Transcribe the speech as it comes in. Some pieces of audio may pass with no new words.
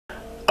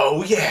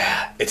Oh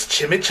yeah, it's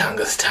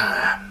chimichangas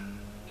time.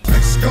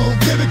 X gon'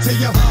 give it to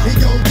ya, he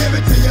gon' give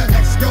it to ya.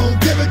 X gon'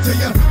 give it to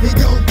ya, he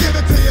gon' give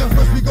it to ya.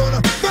 First we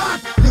gonna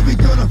rock, then we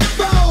gonna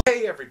fall.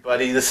 Hey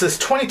everybody, this is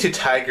 22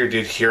 Tiger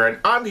Dude here, and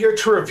I'm here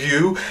to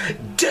review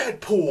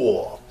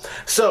Deadpool.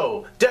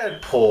 So,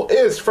 Deadpool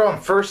is from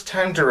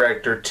first-time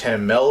director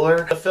Tim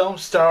Miller. The film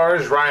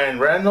stars Ryan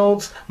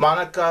Reynolds,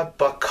 Morena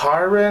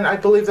Baccarin, I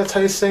believe that's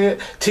how you say it,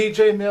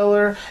 TJ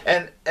Miller,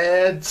 and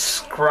Ed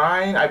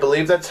Skrein, I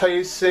believe that's how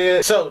you say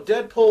it. So,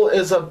 Deadpool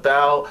is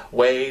about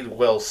Wade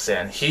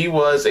Wilson. He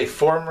was a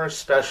former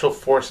Special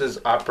Forces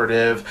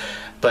operative,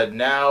 but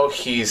now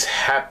he's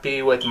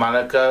happy with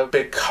Morena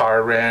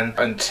Baccarin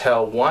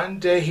until one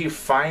day he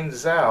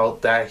finds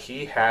out that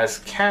he has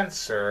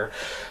cancer.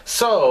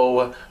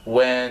 So,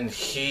 when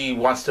he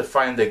wants to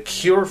find the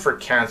cure for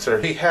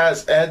cancer, he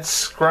has Ed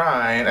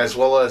Skrein as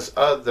well as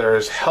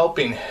others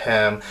helping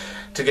him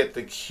to get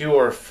the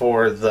cure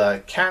for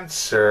the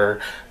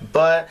cancer.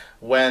 But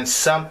when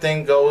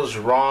something goes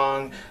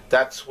wrong,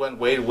 that's when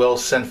Wade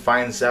Wilson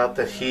finds out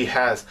that he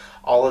has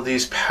all of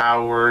these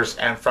powers,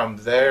 and from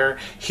there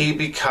he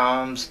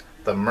becomes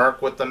the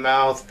merc with the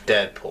mouth,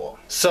 Deadpool.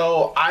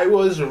 So I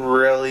was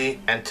really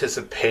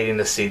anticipating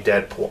to see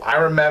Deadpool. I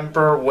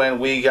remember when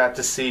we got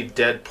to see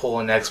Deadpool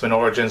in X-Men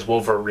Origins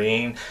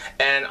Wolverine,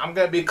 and I'm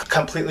gonna be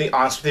completely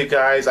honest with you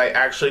guys, I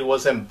actually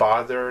wasn't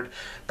bothered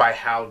by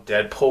how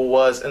Deadpool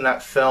was in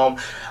that film.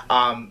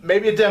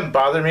 Maybe it didn't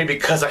bother me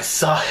because I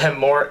saw him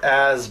more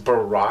as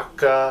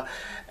Baraka,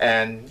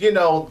 and you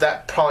know,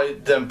 that probably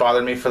didn't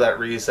bother me for that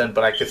reason,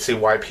 but I could see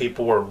why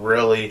people were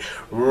really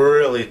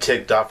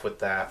ticked off with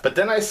that. But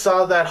then I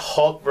saw that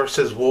Hulk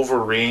versus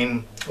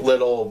Wolverine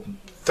little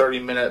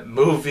 30-minute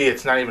movie.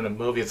 It's not even a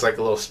movie, it's like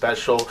a little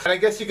special. And I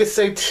guess you could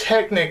say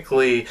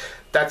technically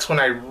that's when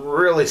I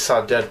really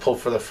saw Deadpool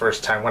for the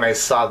first time, when I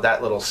saw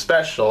that little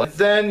special. And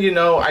then, you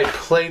know, I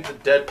played the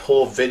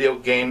Deadpool video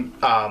game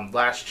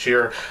last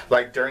year,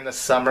 like during the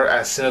summer.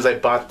 As soon as I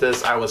bought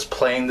this, I was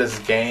playing this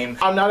game.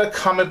 I'm not a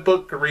comic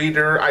book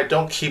reader. I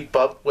don't keep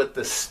up with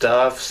this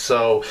stuff,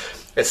 so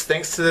it's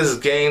thanks to this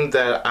game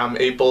that I'm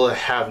able to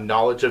have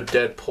knowledge of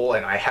Deadpool,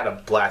 and I had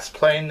a blast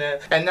playing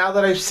it. And now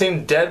that I've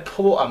seen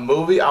Deadpool, a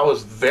movie I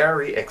was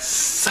very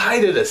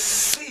excited to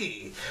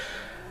see,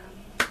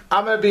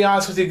 I'm gonna be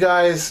honest with you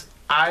guys,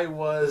 I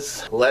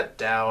was let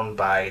down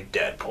by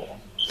Deadpool.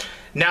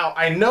 Now,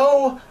 I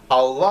know a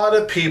lot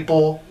of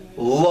people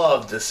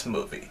love this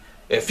movie.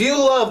 If you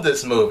love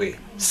this movie,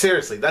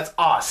 seriously, that's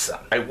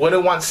awesome. I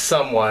wouldn't want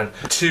someone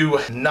to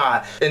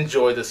not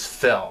enjoy this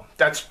film.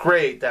 That's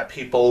great that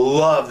people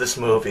love this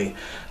movie,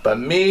 but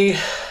me,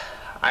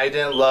 I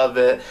didn't love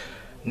it,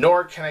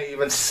 nor can I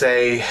even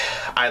say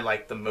I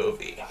like the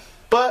movie.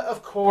 But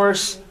of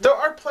course, there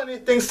are plenty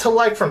of things to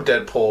like from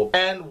Deadpool,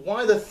 and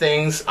one of the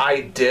things I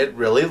did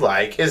really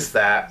like is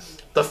that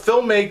the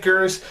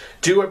filmmakers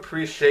do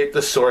appreciate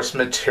the source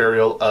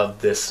material of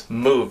this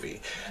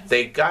movie.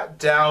 They got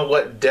down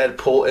what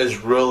Deadpool is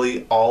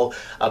really all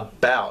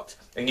about.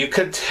 And you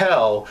could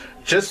tell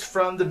just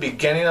from the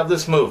beginning of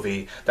this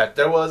movie that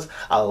there was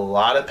a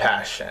lot of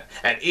passion.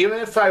 And even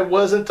if I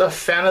wasn't a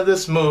fan of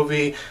this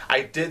movie,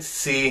 I did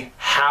see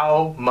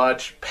how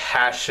much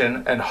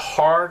passion and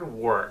hard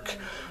work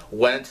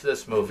went into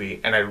this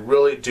movie, and I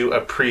really do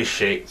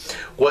appreciate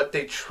what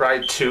they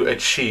tried to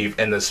achieve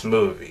in this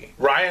movie.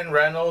 Ryan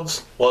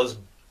Reynolds was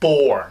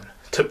born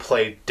to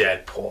play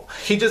Deadpool.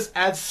 He just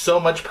adds so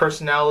much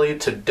personality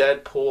to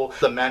Deadpool,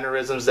 the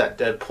mannerisms that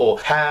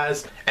Deadpool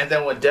has, and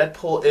then when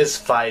Deadpool is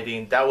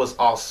fighting, that was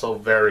also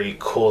very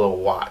cool to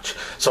watch.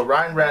 So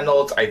Ryan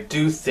Reynolds, I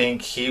do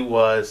think he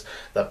was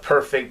the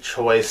perfect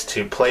choice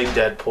to play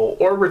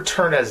Deadpool or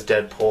return as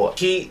Deadpool.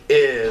 He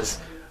is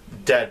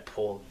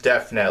Deadpool,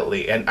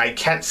 definitely, and I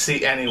can't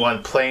see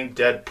anyone playing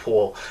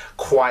Deadpool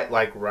quite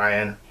like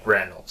Ryan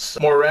Reynolds.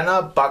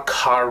 Morena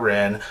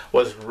Baccarin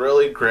was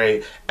really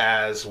great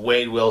as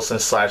Wade Wilson /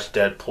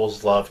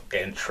 Deadpool's love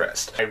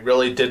interest. I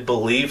really did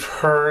believe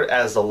her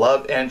as the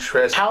love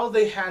interest. How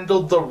they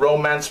handled the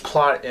romance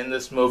plot in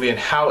this movie and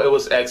how it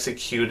was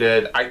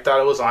executed, I thought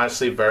it was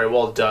honestly very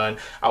well done.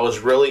 I was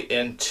really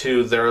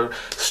into their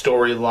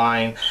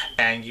storyline,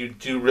 and you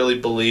do really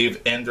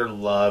believe in their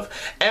love.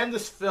 And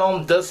this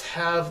film does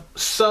have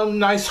some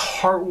nice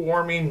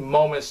heartwarming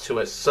moments to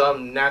it,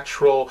 some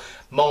natural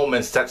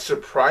moments that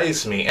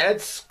surprise me. Ed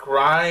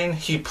Skrein,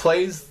 he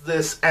plays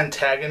this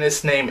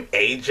antagonist named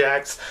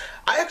Ajax.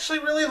 I actually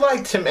really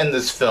liked him in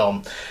this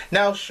film.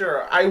 Now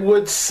sure, I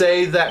would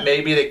say that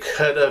maybe they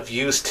could have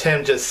used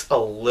him just a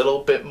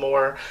little bit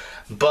more,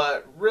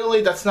 but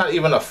really that's not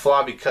even a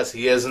flaw because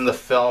he is in the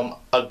film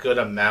a good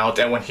amount,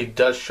 and when he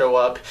does show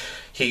up,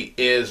 he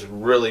is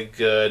really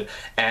good,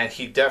 and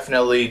he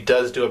definitely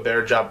does do a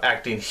better job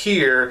acting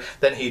here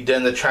than he did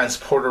in the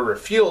Transporter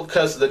Refueled,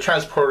 because the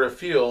Transporter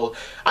Refueled,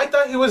 I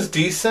thought he was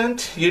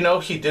decent. You know,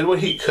 he did what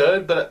he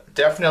could, but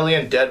definitely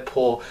in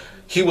Deadpool,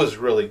 he was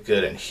really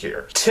good in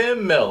here.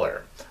 Tim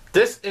Miller,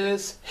 this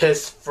is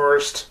his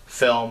first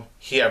film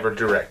he ever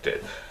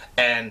directed,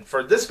 and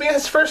for this being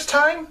his first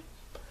time,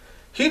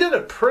 he did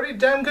a pretty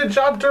damn good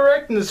job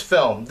directing this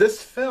film.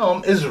 This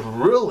film is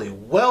really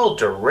well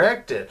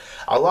directed.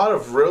 A lot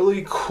of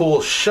really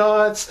cool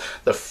shots.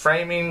 The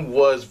framing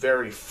was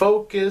very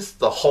focused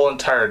the whole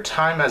entire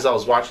time as I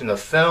was watching the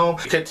film.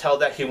 You could tell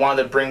that he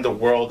wanted to bring the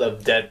world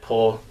of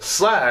Deadpool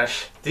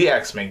 / the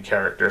X-Men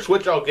characters,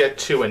 which I'll get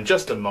to in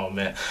just a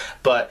moment.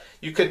 But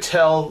you could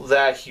tell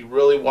that he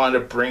really wanted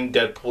to bring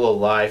Deadpool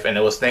alive, and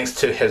it was thanks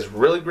to his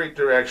really great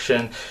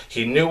direction.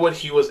 He knew what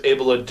he was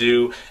able to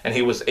do, and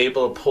he was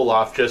able to pull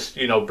off just,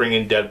 you know,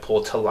 bringing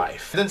Deadpool to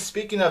life. And then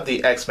speaking of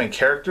the X-Men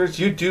characters,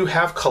 you do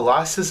have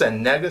Colossus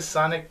and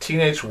Negasonic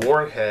Teenage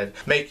Warhead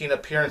making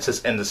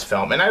appearances in this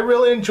film, and I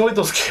really enjoyed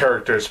those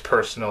characters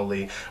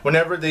personally.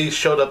 Whenever they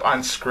showed up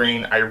on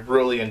screen, I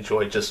really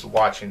enjoyed just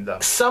watching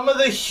them. Some of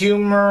the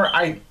humor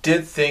I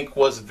did think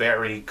was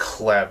very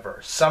clever.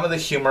 Some of the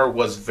humor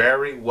was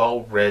very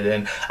well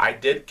written. I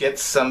did get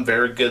some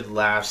very good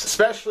laughs,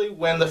 especially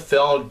when the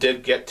film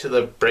did get to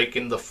the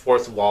breaking the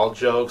fourth wall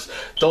jokes.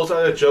 Those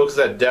are the jokes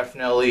that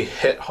definitely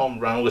hit home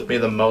run with me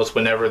the most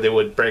whenever they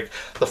would break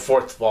the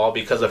fourth wall,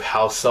 because of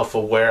how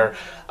self-aware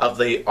of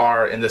they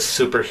are in the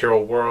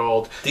superhero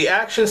world. The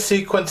action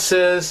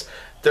sequences,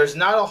 there's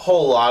not a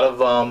whole lot of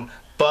them,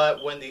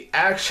 but when the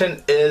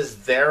action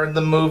is there in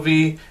the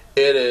movie,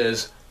 it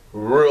is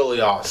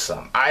really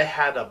awesome. I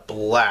had a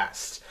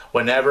blast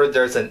whenever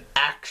there's an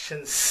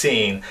action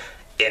scene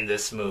in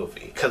this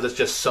movie, because it's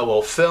just so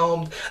well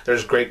filmed,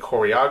 there's great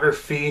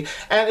choreography,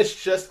 and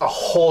it's just a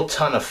whole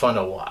ton of fun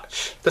to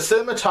watch. The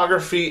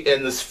cinematography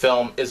in this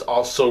film is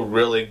also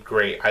really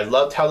great. I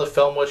loved how the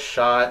film was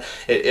shot.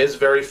 It is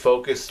very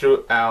focused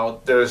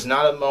throughout. There's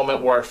not a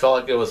moment where I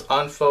felt like it was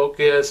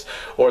unfocused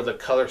or the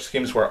color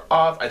schemes were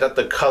off. I thought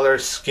the color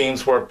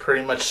schemes were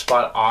pretty much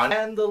spot on.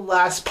 And the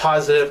last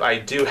positive I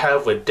do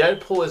have with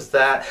Deadpool is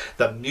that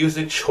the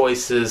music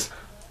choices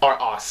are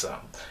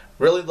awesome.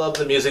 Really love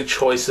the music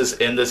choices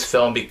in this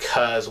film,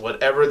 because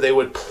whatever they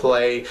would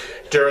play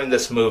during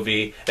this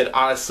movie, it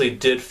honestly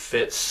did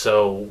fit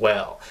so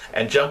well.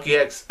 And Junkie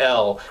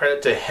XL,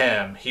 credit to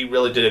him, he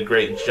really did a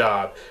great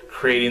job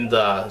creating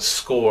the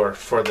score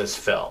for this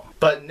film.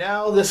 But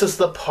now this is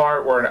the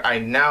part where I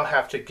now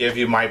have to give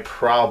you my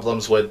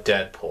problems with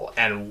Deadpool.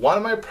 And one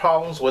of my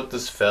problems with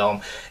this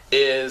film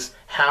is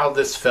how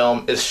this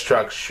film is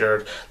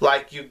structured.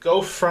 Like, you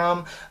go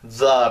from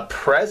the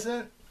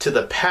present to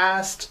the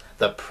past,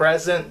 the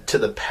present to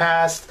the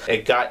past.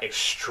 It got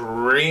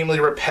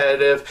extremely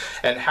repetitive,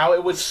 and how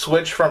it would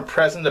switch from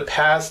present to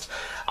past,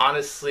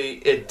 honestly,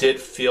 it did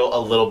feel a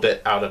little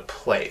bit out of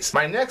place.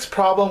 My next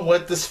problem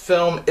with this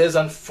film is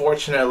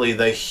unfortunately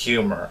the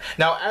humor.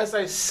 Now, as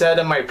I said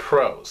in my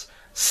pros,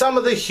 some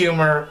of the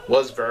humor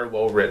was very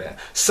well written.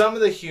 Some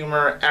of the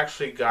humor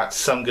actually got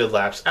some good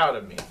laughs out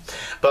of me.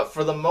 But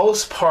for the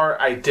most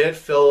part, I did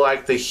feel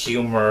like the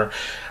humor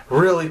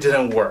really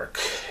didn't work.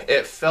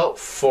 It felt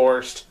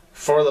forced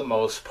for the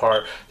most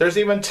part. There's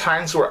even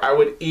times where I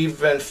would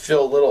even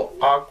feel a little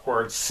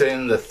awkward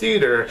sitting in the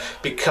theater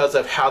because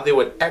of how they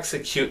would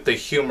execute the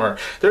humor.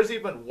 There's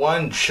even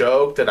one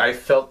joke that I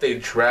felt they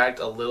dragged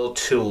a little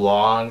too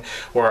long,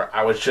 where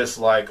I was just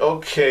like,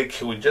 okay,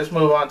 can we just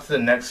move on to the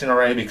next scene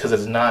already, because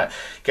it's not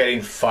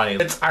getting funny.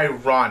 It's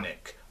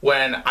ironic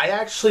when I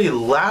actually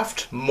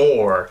laughed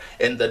more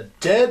in the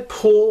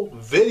Deadpool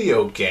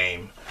video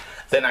game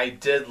than I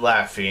did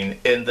laughing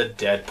in the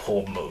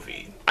Deadpool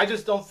movie. I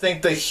just don't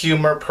think the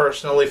humor,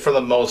 personally, for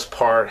the most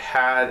part,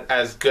 had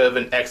as good of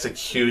an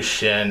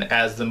execution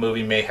as the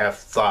movie may have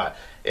thought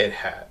it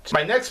had.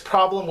 My next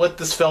problem with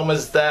this film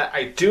is that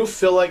I do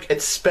feel like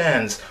it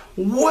spends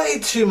way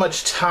too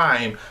much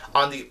time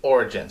on the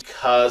origins,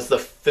 because the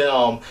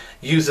film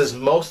uses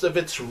most of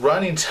its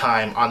running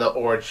time on the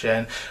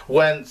origin,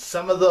 when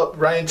some of the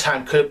running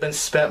time could have been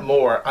spent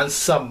more on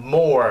some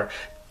more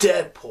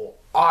Deadpool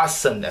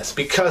awesomeness,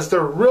 because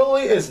there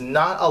really is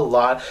not a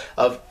lot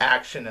of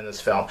action in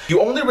this film. You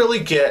only really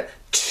get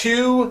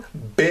two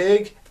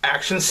big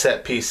action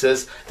set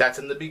pieces. That's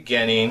in the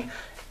beginning,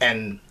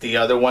 and the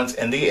other one's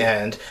in the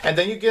end. And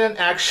then you get an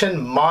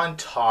action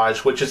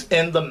montage, which is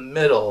in the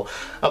middle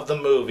of the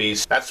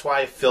movies. That's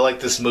why I feel like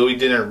this movie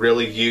didn't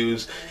really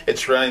use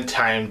its running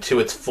time to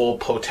its full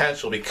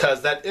potential,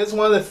 because that is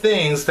one of the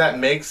things that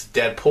makes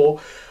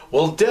Deadpool,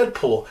 well,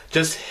 Deadpool,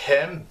 just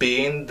him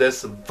being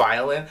this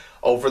violent,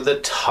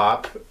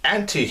 over-the-top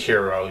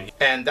anti-hero.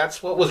 And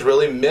that's what was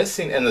really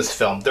missing in this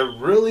film. There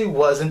really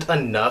wasn't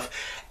enough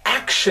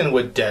action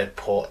with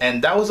Deadpool,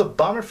 and that was a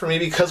bummer for me,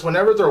 because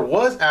whenever there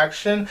was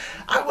action,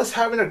 I was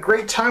having a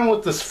great time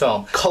with this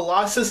film.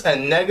 Colossus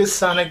and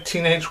Negasonic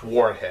Teenage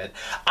Warhead,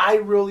 I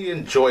really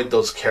enjoyed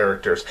those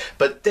characters,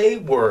 but they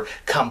were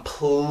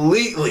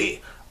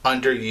completely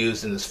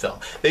underused in this film.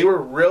 They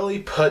were really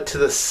put to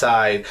the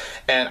side,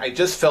 and I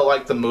just felt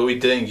like the movie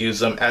didn't use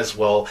them as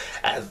well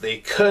as they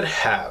could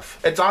have.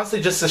 It's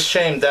honestly just a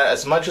shame that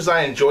as much as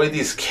I enjoy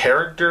these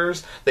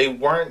characters, they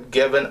weren't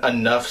given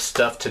enough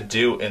stuff to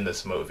do in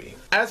this movie.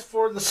 As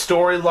for the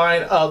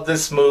storyline of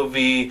this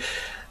movie,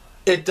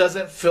 it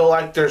doesn't feel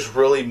like there's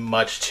really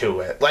much to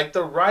it. Like,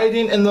 the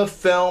writing in the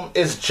film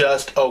is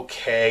just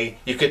okay.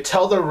 You could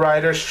tell the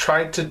writers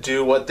tried to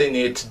do what they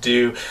needed to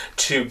do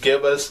to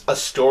give us a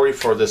story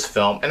for this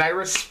film. And I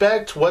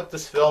respect what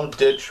this film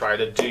did try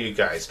to do, you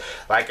guys.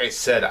 Like I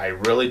said, I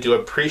really do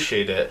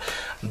appreciate it.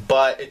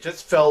 But it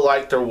just felt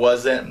like there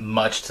wasn't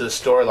much to the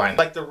storyline.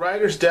 Like, the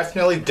writers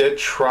definitely did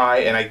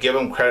try, and I give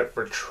them credit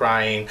for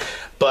trying.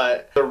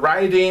 But the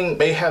writing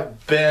may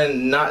have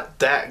been not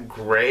that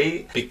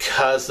great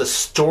because the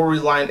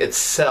storyline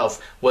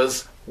itself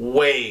was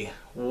way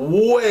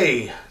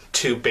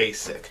too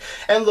basic.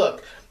 And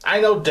look, I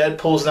know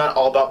Deadpool's not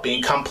all about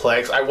being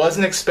complex. I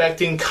wasn't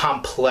expecting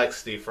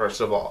complexity,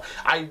 first of all.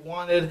 I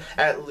wanted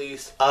at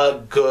least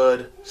a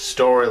good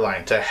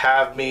storyline to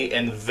have me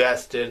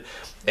invested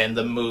in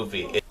the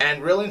movie.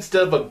 And really,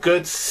 instead of a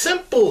good,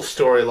 simple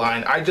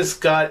storyline, I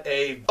just got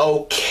a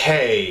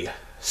okay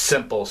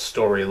simple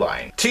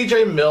storyline.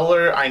 TJ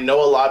Miller, I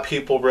know a lot of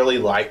people really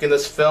like in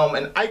this film,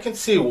 and I can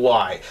see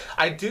why.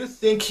 I do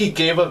think he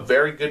gave a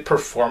very good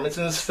performance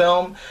in this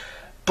film,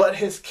 but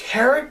his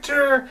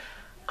character,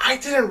 I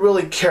didn't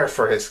really care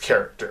for his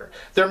character.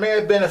 There may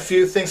have been a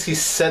few things he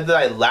said that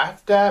I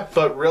laughed at,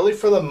 but really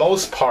for the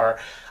most part,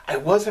 I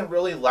wasn't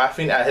really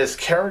laughing at his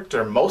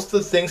character. Most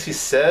of the things he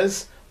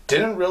says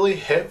didn't really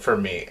hit for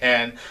me,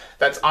 and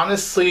that's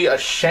honestly a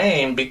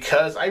shame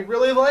because I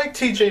really like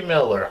TJ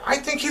Miller. I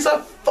think he's a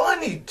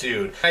funny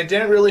dude. I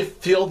didn't really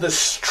feel this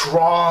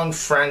strong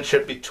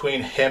friendship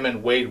between him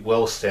and Wade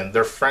Wilson.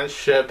 Their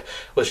friendship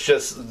was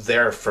just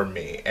there for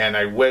me, and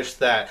I wish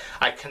that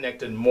I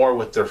connected more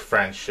with their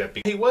friendship.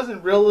 He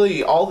wasn't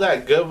really all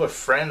that good of a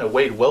friend of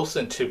Wade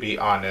Wilson, to be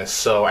honest,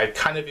 so I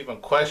kind of even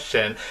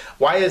question,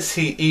 why is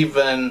he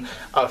even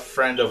a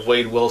friend of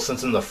Wade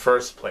Wilson's in the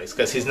first place?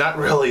 Because he's not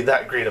really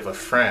that great of a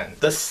friend.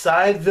 The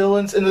side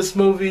villains in this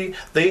movie,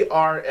 they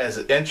are as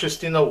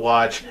interesting to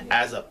watch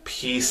as a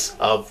piece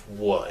of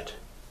wood.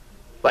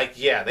 Like,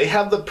 yeah, they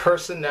have the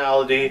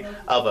personality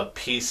of a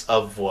piece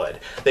of wood.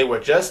 They were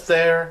just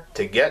there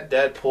to get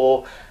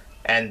Deadpool,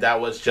 and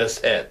that was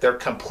just it. They're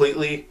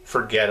completely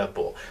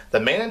forgettable. The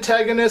main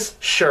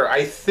antagonist, sure,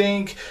 I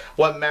think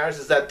what matters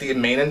is that the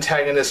main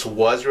antagonist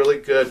was really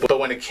good, but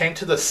when it came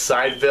to the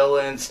side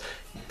villains,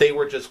 they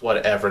were just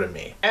whatever to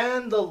me.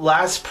 And the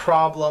last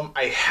problem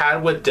I had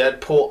with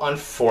Deadpool,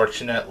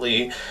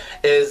 unfortunately,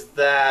 is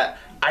that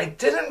I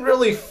didn't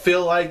really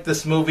feel like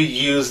this movie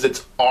used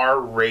its R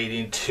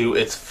rating to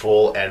its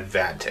full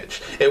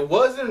advantage. It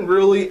wasn't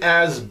really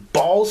as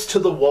balls to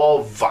the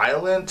wall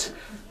violent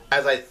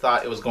as I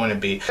thought it was going to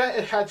be.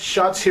 It had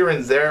shots here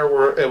and there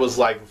where it was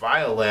like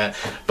violent,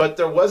 but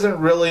there wasn't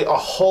really a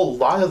whole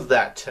lot of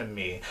that to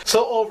me.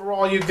 So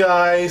overall, you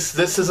guys,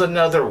 this is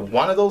another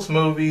one of those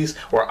movies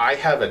where I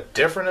have a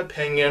different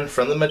opinion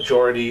from the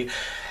majority,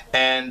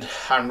 and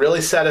I'm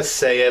really sad to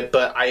say it,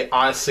 but I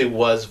honestly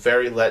was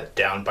very let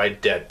down by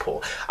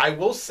Deadpool. I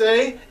will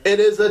say it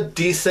is a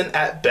decent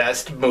at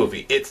best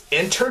movie. It's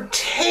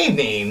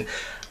entertaining.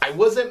 I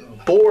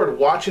wasn't bored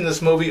watching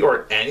this movie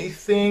or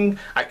anything.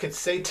 I could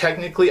say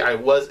technically I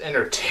was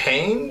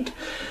entertained,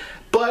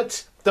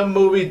 but the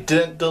movie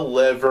didn't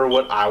deliver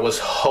what I was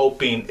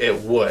hoping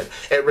it would.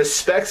 It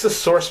respects the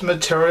source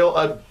material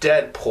of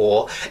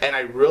Deadpool, and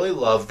I really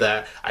love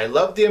that. I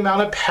love the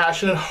amount of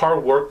passion and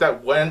hard work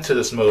that went into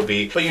this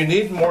movie, but you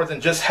need more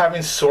than just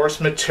having source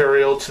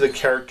material to the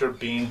character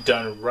being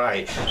done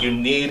right. You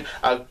need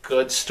a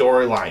good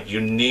storyline.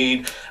 You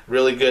need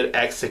really good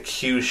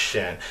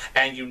execution,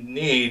 and you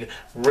need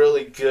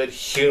really good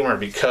humor,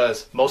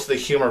 because most of the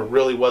humor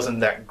really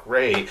wasn't that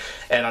great,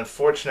 and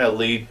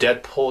unfortunately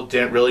Deadpool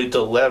didn't really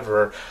deliver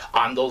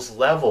on those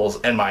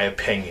levels, in my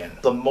opinion.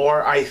 The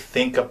more I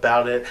think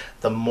about it,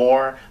 the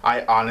more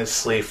I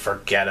honestly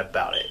forget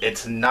about it.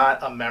 It's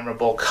not a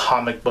memorable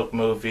comic book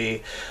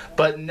movie,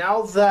 but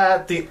now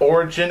that the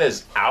origin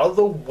is out of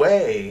the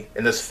way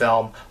in this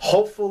film,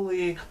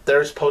 hopefully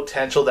there's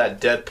potential that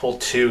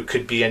Deadpool 2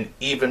 could be an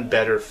even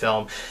better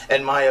film,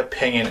 in my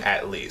opinion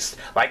at least.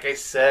 Like I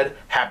said,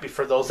 happy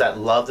for those that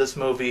love this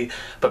movie,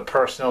 but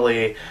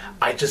personally,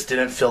 I just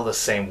didn't feel the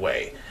same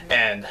way.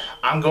 And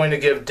I'm going to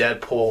give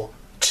Deadpool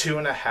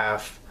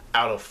 2.5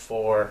 out of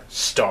 4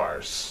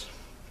 stars.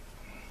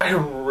 I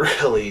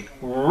really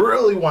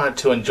wanted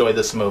to enjoy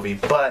this movie,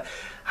 but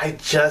I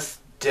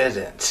just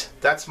didn't.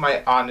 That's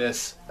my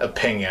honest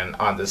opinion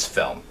on this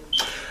film.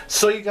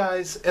 So you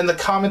guys, in the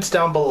comments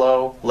down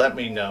below, let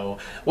me know,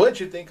 what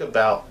did you think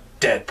about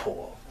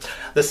Deadpool?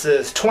 This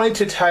is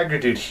 22 Tiger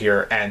Dude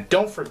here, and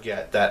don't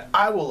forget that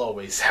I will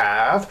always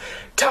have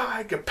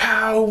Tiger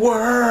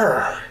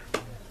Power!